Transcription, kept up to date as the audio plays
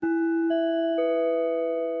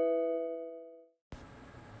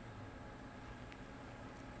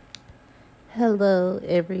Hello,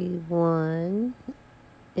 everyone.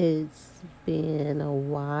 It's been a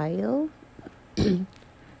while.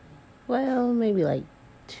 Well, maybe like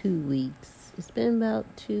 2 weeks. It's been about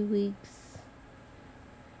 2 weeks.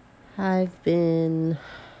 I've been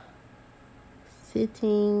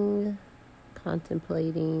sitting,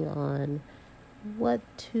 contemplating on what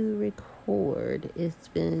to record. It's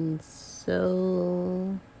been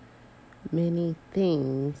so many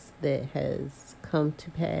things that has come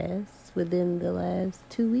to pass within the last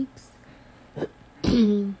 2 weeks.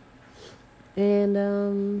 And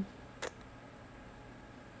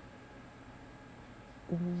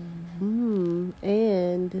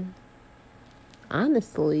and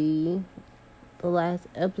honestly, the last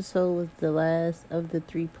episode was the last of the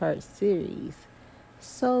 3-part series.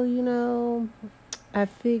 So, I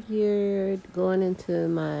figured going into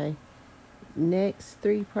my next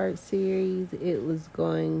 3-part series, it was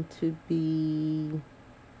going to be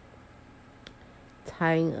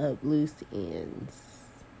tying up loose ends.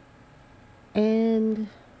 And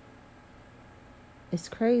it's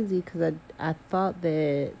crazy because I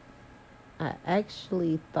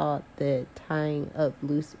actually thought that tying up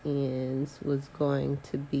loose ends was going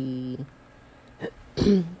to be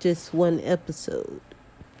just one episode.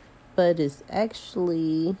 But it's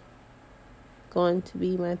actually going to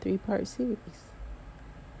be my 3-part series.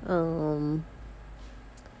 And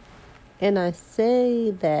I say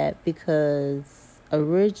that because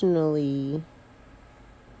originally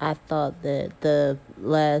I thought that the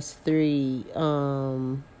last three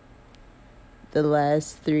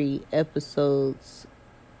episodes,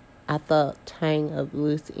 I thought tying up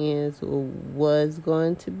loose ends was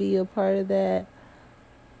going to be a part of that,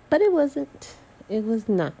 but it wasn't. It was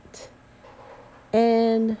not.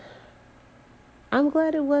 And I'm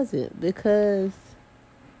glad it wasn't, because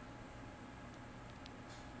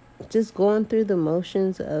just going through the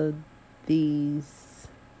motions of these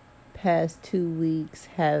past 2 weeks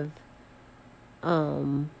have,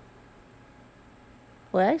 well,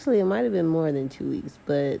 actually, it might have been more than 2 weeks,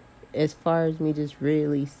 but as far as me just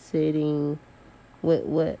really sitting with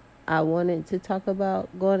what I wanted to talk about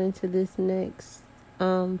going into this next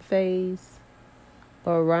phase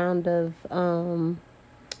or round of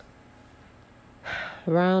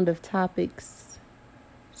topics.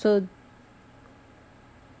 So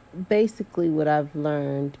basically what I've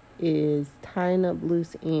learned is tying up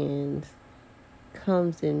loose ends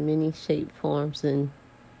comes in many shape, forms, and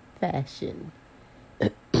fashion.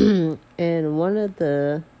 And one of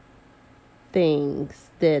the things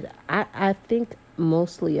that I think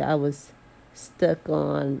mostly I was stuck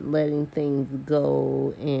on letting things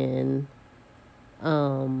go and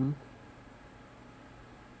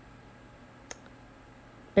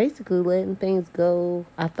basically letting things go.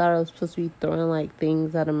 I thought I was supposed to be throwing like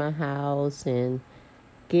things out of my house and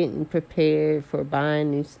getting prepared for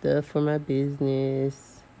buying new stuff for my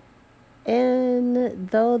business. And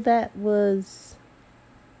though that was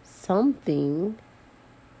something,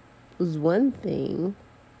 was one thing,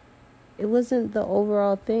 it wasn't the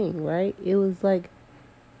overall thing, right? It was like,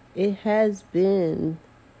 it has been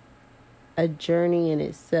a journey in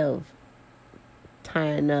itself,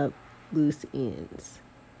 tying up loose ends.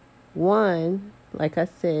 One, like I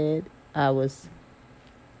said, I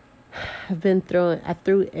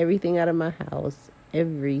threw everything out of my house,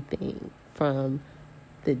 everything from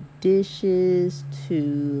the dishes to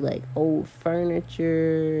like old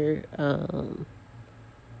furniture,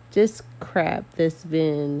 just crap that's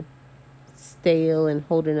been stale and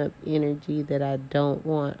holding up energy that I don't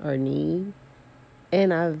want or need.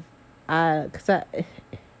 And I've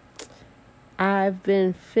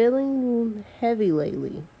been feeling heavy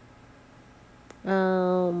lately.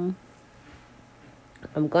 I'm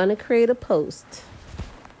gonna create a post.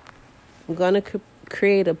 I'm gonna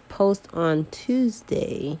create a post on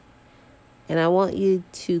Tuesday, and I want you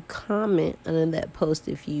to comment under that post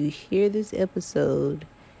if you hear this episode.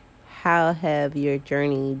 How have your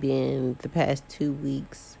journey been the past 2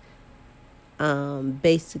 weeks?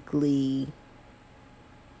 Basically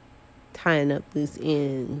tying up loose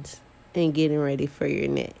ends and getting ready for your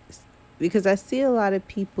next. Because I've seen a lot of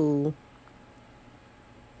people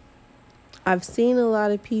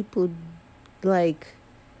like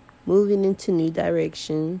moving into new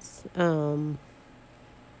directions,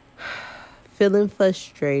 feeling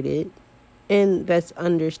frustrated. And that's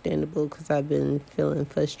understandable because I've been feeling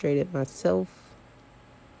frustrated myself,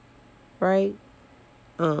 right?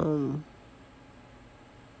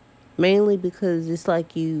 Mainly because it's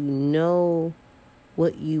like you know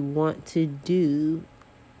what you want to do,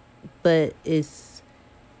 but it's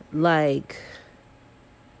like,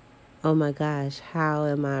 oh my gosh, how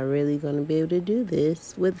am I really going to be able to do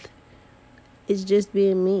this with It's just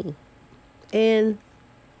being me. And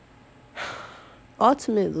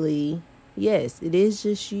ultimately, yes, it is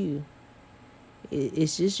just you.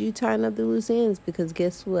 It's just you tying up the loose ends, because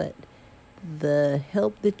guess what? The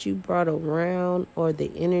help that you brought around, or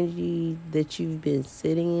the energy that you've been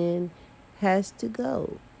sitting in, has to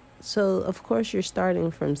go. So, of course, you're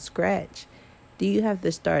starting from scratch. Do you have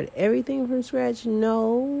to start everything from scratch?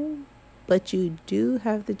 No. But you do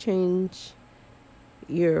have to change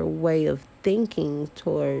your way of thinking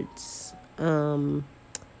towards your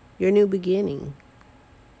new beginning.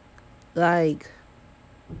 Like,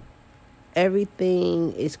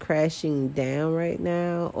 everything is crashing down right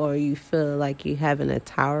now, or you feel like you're having a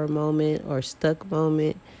tower moment or stuck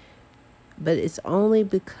moment, but it's only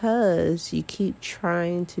because you keep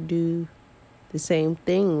trying to do the same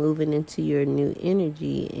thing, moving into your new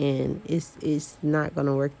energy, and it's not going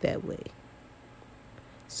to work that way.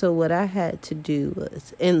 So what I had to do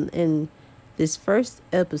was, and this first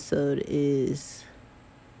episode is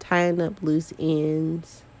tying up loose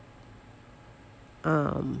ends.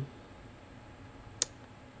 I'll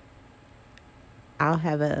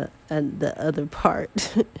have the other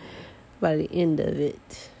part by the end of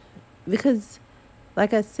it, because,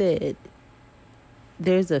 like I said,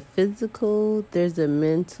 there's a physical, there's a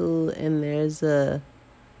mental, and there's a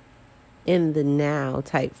in the now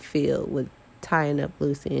type feel with tying up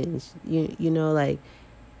loose ends. You know, like,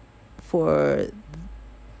 for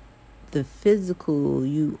the physical,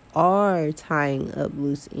 you are tying up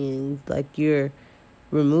loose ends, like you're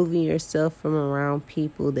removing yourself from around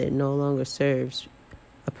people that no longer serves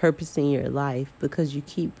a purpose in your life, because you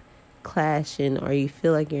keep clashing, or you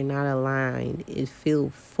feel like you're not aligned. It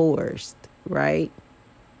feels forced, right?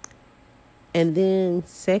 And then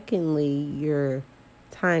secondly, you're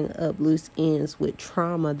tying up loose ends with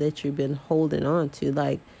trauma that you've been holding on to,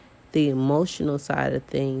 like the emotional side of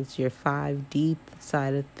things, your 5D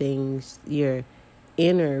side of things, your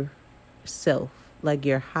inner self. Like,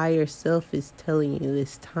 your higher self is telling you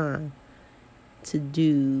it's time to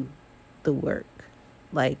do the work.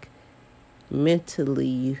 Like, mentally,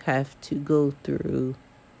 you have to go through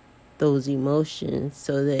those emotions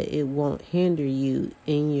so that it won't hinder you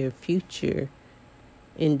in your future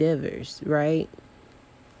endeavors, right?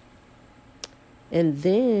 And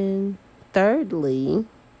then thirdly,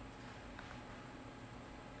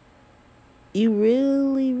 you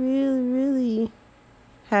really, really, really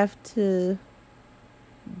have to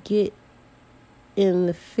get in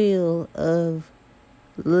the feel of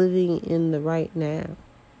living in the right now.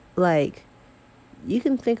 Like, you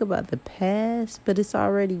can think about the past, but it's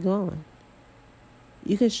already gone.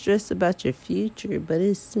 You can stress about your future, but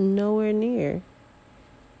it's nowhere near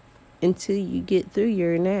until you get through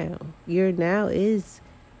your now. Your now is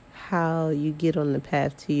how you get on the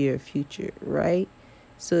path to your future, right?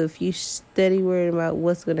 So if you steady worrying about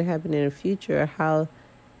what's going to happen in the future, or how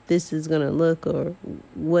this is going to look, or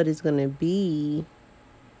what it's going to be,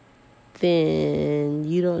 then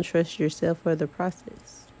you don't trust yourself or the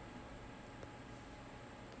process.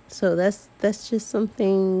 So that's just some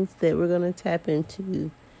things that we're going to tap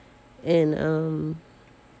into. And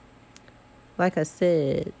like I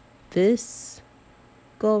said, this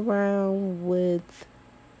go around with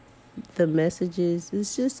the messages,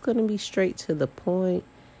 it's just going to be straight to the point.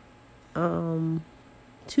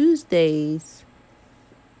 Tuesdays,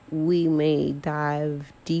 we may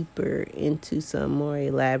dive deeper into some more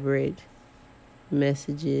elaborate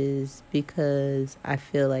messages, because I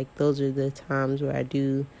feel like those are the times where I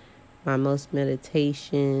do my most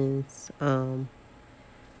meditations.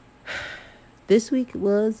 This week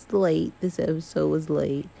was late. This episode was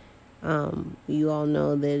late. You all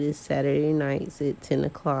know that it's Saturday nights at 10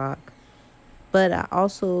 o'clock. But I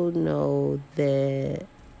also know that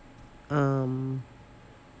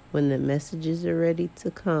when the messages are ready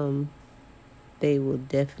to come, they will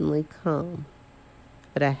definitely come.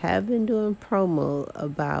 But I have been doing promo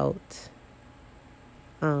about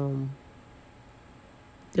doing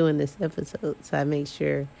this episode, so I make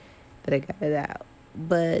sure that I got it out.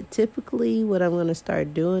 But typically what I'm going to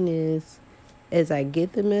start doing is, as I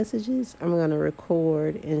get the messages, I'm going to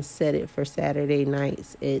record and set it for Saturday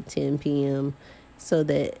nights at 10 p.m. so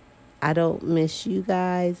that I don't miss you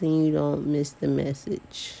guys and you don't miss the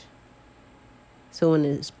message. So when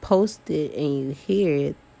it's posted and you hear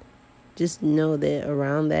it, just know that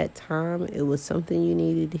around that time, it was something you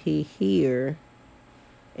needed to hear,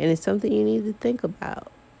 and it's something you need to think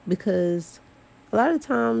about, because a lot of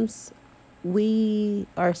times we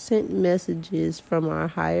are sent messages from our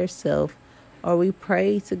higher self, or we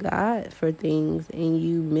pray to God for things and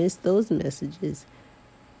you miss those messages.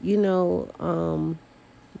 You know,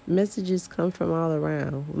 messages come from all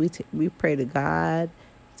around. We pray to God.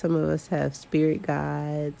 Some of us have spirit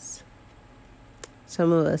guides.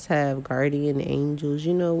 Some of us have guardian angels.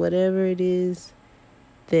 Whatever it is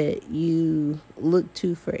that you look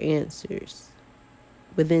to for answers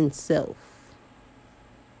within self.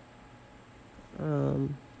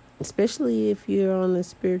 Especially if you're on a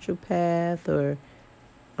spiritual path or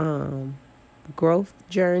growth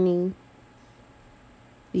journey.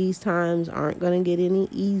 These times aren't going to get any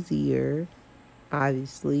easier,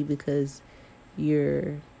 obviously, because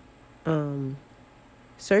your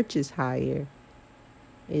search is higher.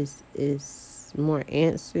 It's more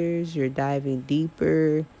answers. You're diving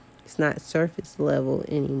deeper. It's not surface level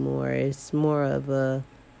anymore. It's more of a,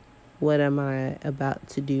 what am I about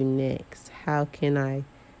to do next? How can I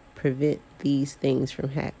prevent these things from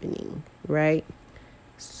happening, right?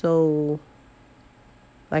 So,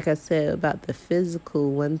 like I said about the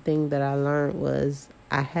physical, one thing that I learned was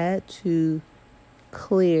I had to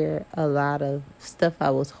clear a lot of stuff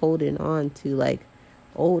I was holding on to, like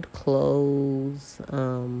old clothes,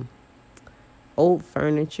 old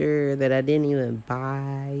furniture that I didn't even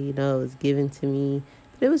buy. It was given to me,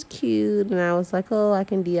 but it was cute, and I was like, oh, I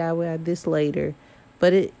can DIY this later.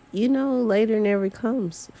 But it, later never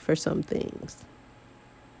comes for some things.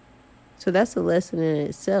 So that's a lesson in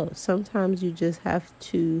itself. Sometimes you just have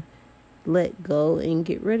to let go and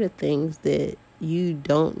get rid of things that you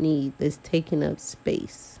don't need, that's taking up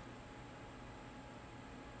space.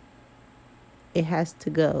 It has to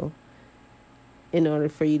go in order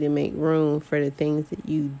for you to make room for the things that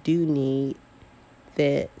you do need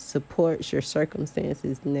that supports your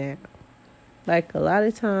circumstances now. Like a lot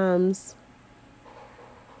of times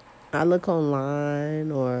I look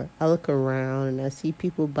online or I look around and I see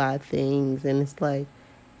people buy things, and it's like,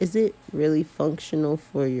 is it really functional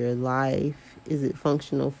for your life? Is it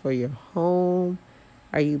functional for your home?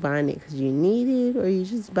 Are you buying it because you need it, or are you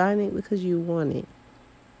just buying it because you want it?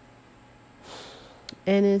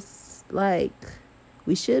 And it's like,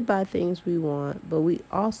 we should buy things we want, but we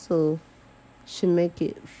also should make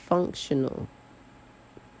it functional.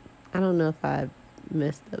 I don't know if I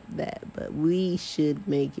messed up that, but we should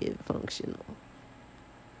make it functional.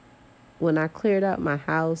 When I cleared out my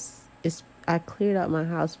house, I cleared out my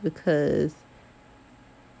house because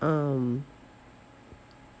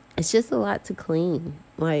it's just a lot to clean.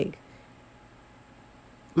 Like,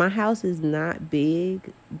 my house is not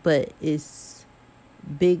big, but it's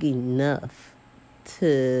big enough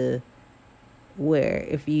to where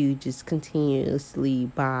if you just continuously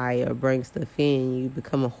buy or bring stuff in, you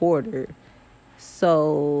become a hoarder.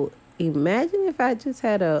 So imagine if I just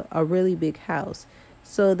had a really big house.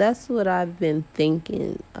 So that's what I've been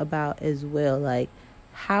thinking about as well. Like,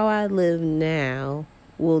 how I live now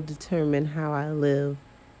will determine how I live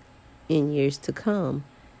in years to come.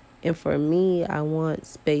 And for me, I want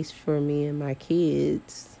space for me and my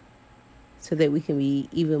kids so that we can be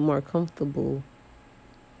even more comfortable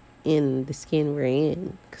in the skin we're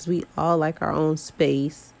in. Because we all like our own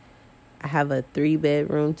space. I have a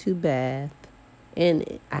 3-bedroom, 2-bath.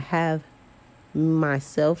 And I have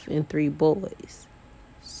myself and 3 boys.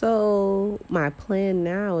 So my plan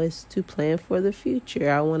now is to plan for the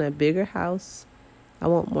future. I want a bigger house. I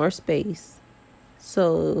want more space.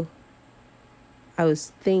 So I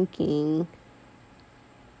was thinking,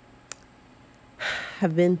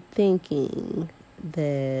 I've been thinking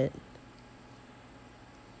that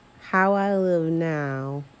how I live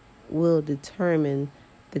now will determine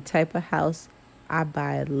the type of house I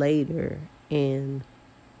buy later and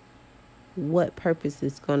what purpose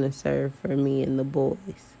it's going to serve for me and the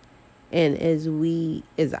boys. And as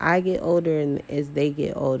I get older and as they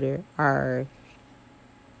get older, our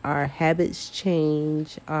habits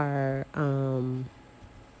change, a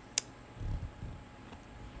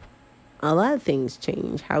lot of things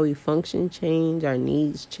change. How we function change, our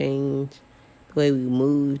needs change, the way we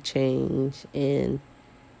move change, and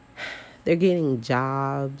they're getting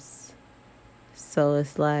jobs. So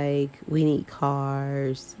it's like we need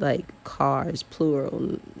cars, like cars,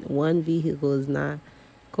 plural. One vehicle is not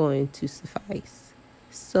going to suffice.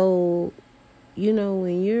 So,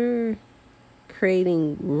 when you're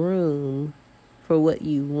creating room for what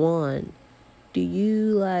you want, do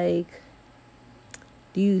you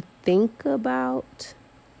think about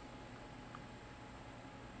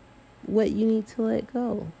what you need to let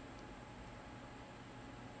go?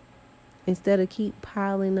 Instead of keep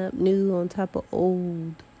piling up new on top of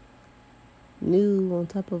old, new on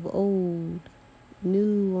top of old,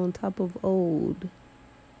 new on top of old.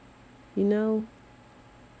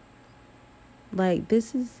 Like,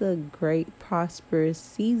 this is a great, prosperous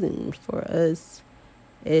season for us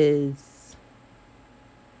as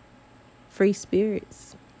free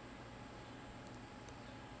spirits.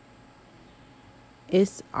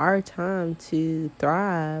 It's our time to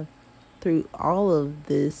thrive through all of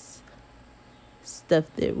this stuff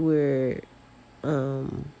that we're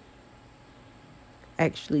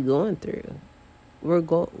actually going through.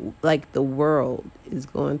 Like the world is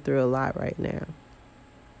going through a lot right now.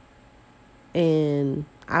 And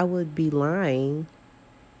I would be lying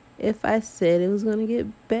if I said it was going to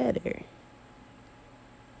get better.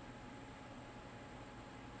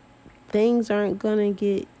 Things aren't going to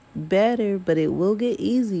get better, but it will get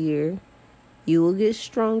easier. You will get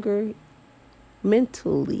stronger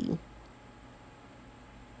mentally.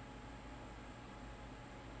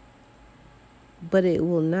 But it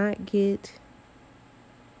will not get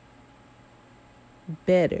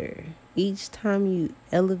better. Each time you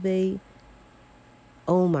elevate,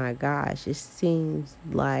 oh my gosh, it seems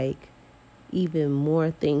like even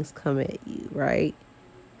more things come at you, right?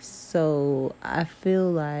 So I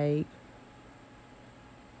feel like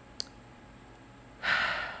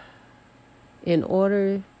in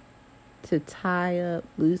order to tie up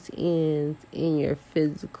loose ends in your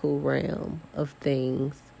physical realm of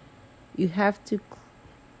things, you have to,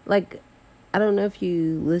 like, I don't know if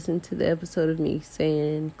you listened to the episode of me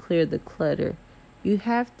saying clear the clutter. You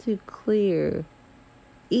have to clear,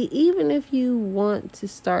 even if you want to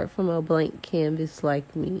start from a blank canvas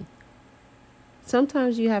like me.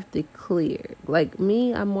 Sometimes you have to clear. Like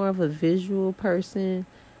me, I'm more of a visual person.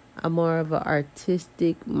 I'm more of an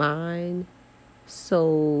artistic mind.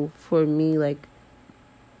 So for me, like,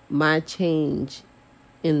 my change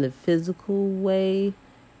in the physical way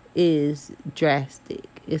is drastic.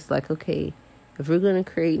 It's like, okay, if we're going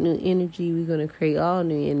to create new energy, we're going to create all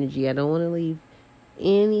new energy. I don't want to leave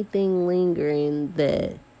anything lingering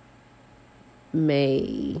that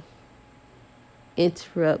may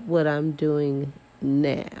interrupt what I'm doing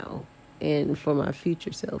now and for my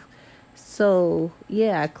future self. So,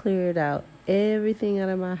 yeah, I cleared out everything out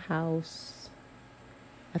of my house.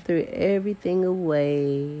 I threw everything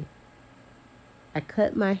away. I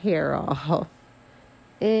cut my hair off.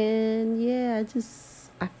 And yeah,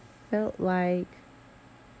 I felt like,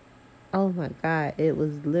 oh my God, it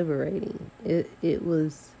was liberating. It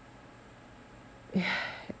was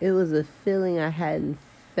a feeling I hadn't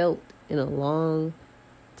felt in a long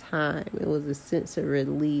time. It was a sense of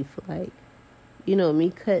relief. Like,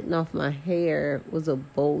 me cutting off my hair was a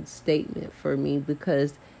bold statement for me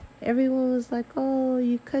because everyone was like, oh,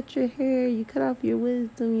 you cut your hair, you cut off your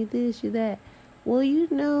wisdom, you this, you that.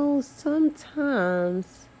 Well,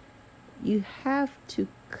 sometimes you have to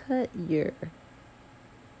cut your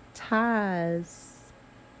ties.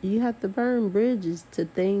 You have to burn bridges to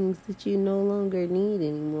things that you no longer need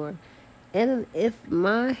anymore. And if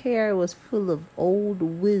my hair was full of old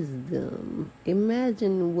wisdom,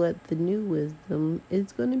 imagine what the new wisdom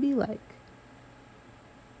is going to be like.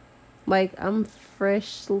 Like I'm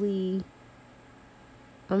freshly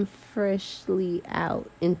out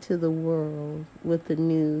into the world with a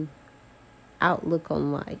new outlook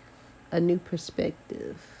on life, a new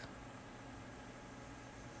perspective.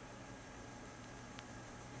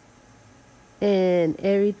 And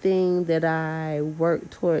everything that I work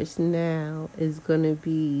towards now is going to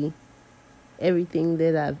be everything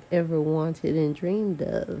that I've ever wanted and dreamed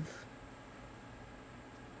of.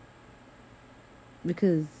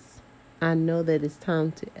 Because I know that it's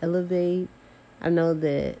time to elevate. I know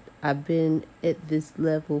that I've been at this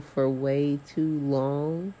level for way too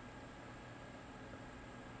long.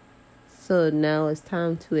 So now it's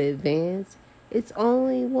time to advance. It's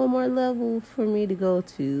only one more level for me to go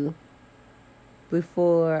to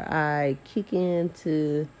before I kick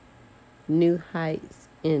into new heights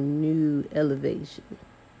and new elevation.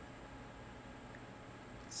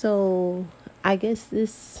 So I guess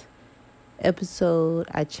this episode,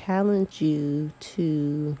 I challenge you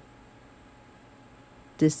to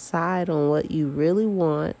decide on what you really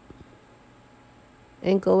want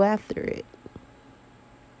and go after it.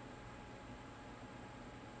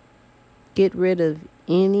 Get rid of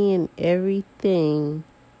any and everything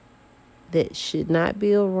that should not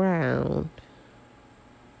be around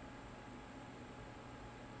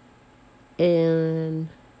and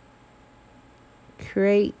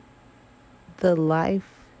create the life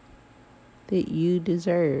that you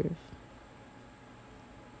deserve.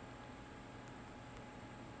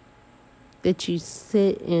 That you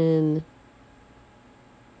sit and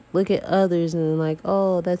look at others and like,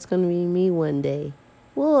 oh, that's going to be me one day.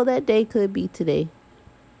 Well, that day could be today.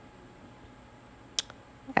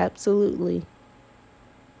 Absolutely.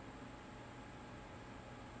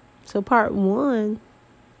 So part 1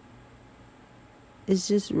 It's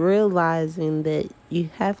just realizing that you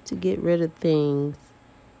have to get rid of things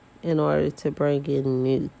in order to bring in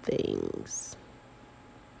new things.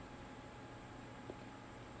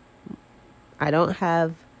 I don't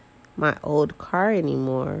have my old car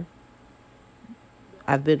anymore.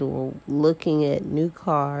 I've been looking at new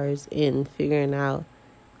cars and figuring out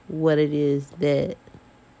what it is that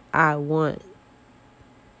I want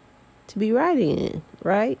to be riding in,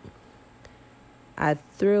 right? I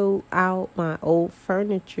threw out my old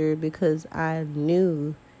furniture because I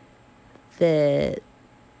knew that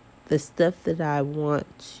the stuff that I want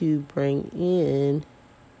to bring in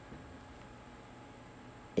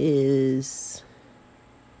is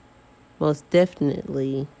most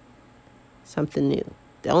definitely something new.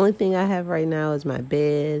 The only thing I have right now is my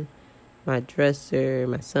bed, my dresser,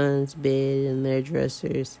 my son's bed and their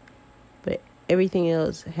dressers. But everything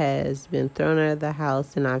else has been thrown out of the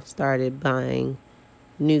house and I've started buying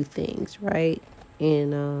new things, right?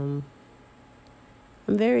 And I'm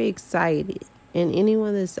very excited. And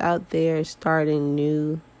anyone that's out there starting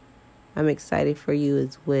new, I'm excited for you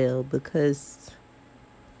as well, because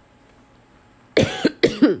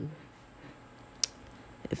if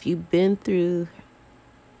you've been through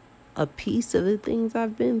a piece of the things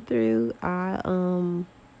I've been through, I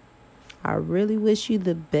really wish you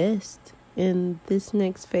the best in this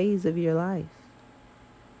next phase of your life.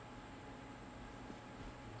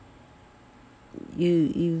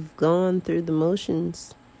 You've gone through the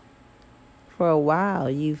motions for a while.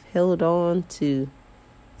 You've held on to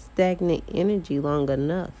stagnant energy long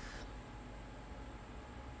enough.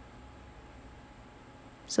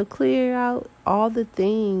 So clear out all the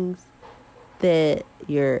things that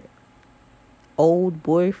your old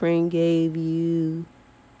boyfriend gave you,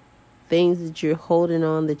 things that you're holding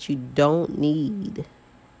on that you don't need.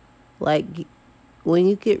 Like, when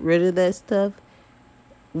you get rid of that stuff,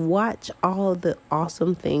 watch all the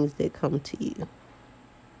awesome things that come to you.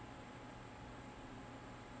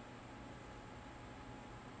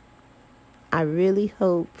 I really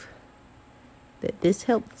hope that this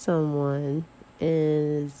helped someone,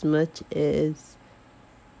 and as much as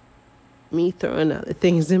me throwing out the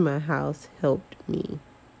things in my house helped me.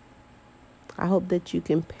 I hope that you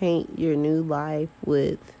can paint your new life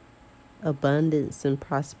with abundance and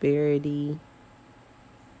prosperity,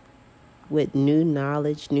 with new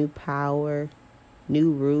knowledge, new power,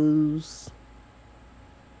 new rules,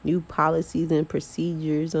 new policies and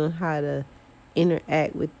procedures on how to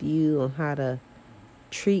interact with you, on how to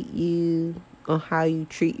treat you, on how you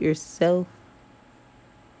treat yourself.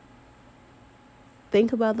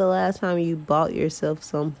 Think about the last time you bought yourself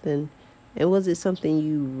something, and was it something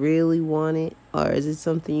you really wanted, or is it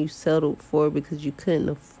something you settled for because you couldn't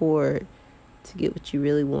afford to get what you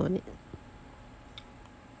really wanted?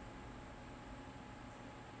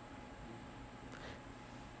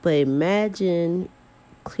 But imagine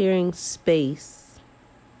clearing space,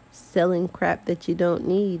 selling crap that you don't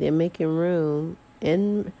need, and making room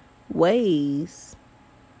in ways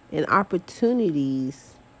and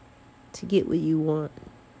opportunities to get what you want.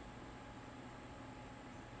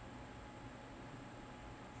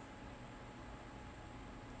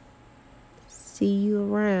 See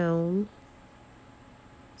you around.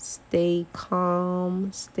 Stay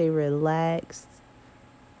calm, stay relaxed,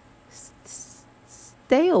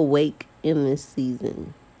 stay awake in this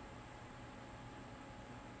season.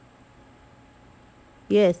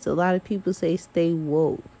 Yes, a lot of people say stay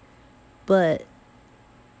woke, but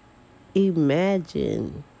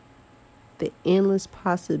imagine the endless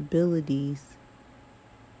possibilities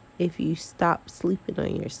if you stop sleeping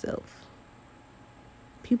on yourself.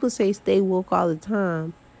 People say stay woke all the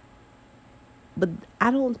time, but I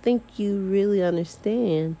don't think you really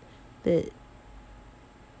understand that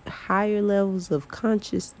higher levels of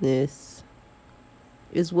consciousness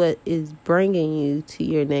is what is bringing you to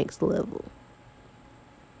your next level.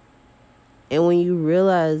 And when you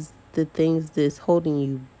realize the things that's holding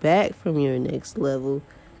you back from your next level,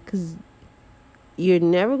 because you're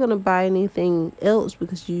never going to buy anything else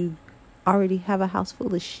because you already have a house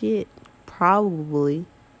full of shit, probably.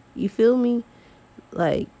 You feel me?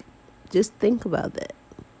 Like, just think about that.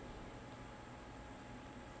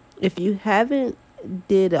 If you haven't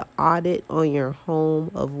did an audit on your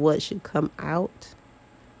home of what should come out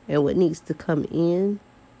and what needs to come in,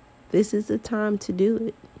 this is the time to do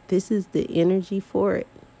it. This is the energy for it.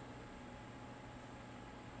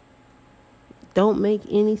 Don't make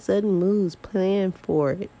any sudden moves. Plan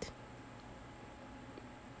for it.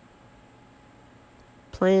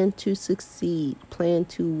 Plan to succeed. Plan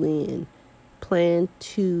to win. Plan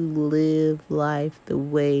to live life the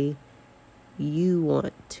way you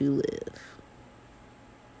want to live.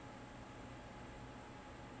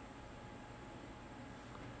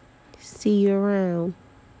 See you around.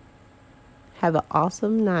 Have an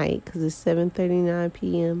awesome night, because it's 7:39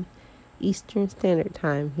 p.m. Eastern Standard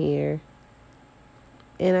Time here.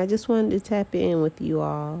 And I just wanted to tap in with you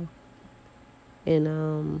all.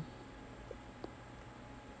 And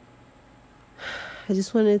I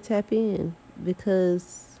just wanted to tap in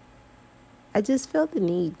because I just felt the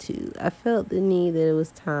need to. I felt the need that it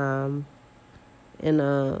was time. And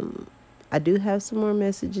I do have some more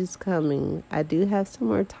messages coming. I do have some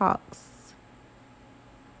more talks.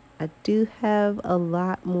 I do have a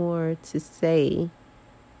lot more to say.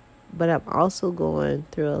 But I'm also going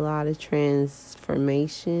through a lot of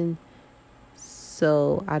transformation.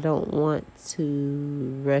 So I don't want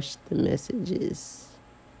to rush the messages.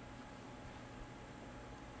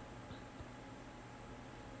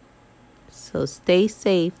 So stay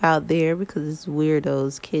safe out there, because it's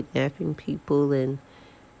weirdos kidnapping people and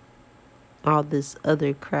all this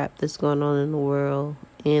other crap that's going on in the world.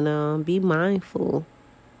 And be mindful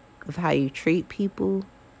of how you treat people,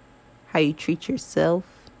 how you treat yourself,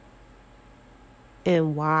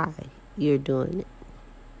 and why you're doing it.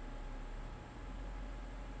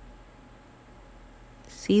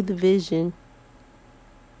 See the vision,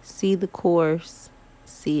 see the course,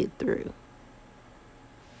 see it through.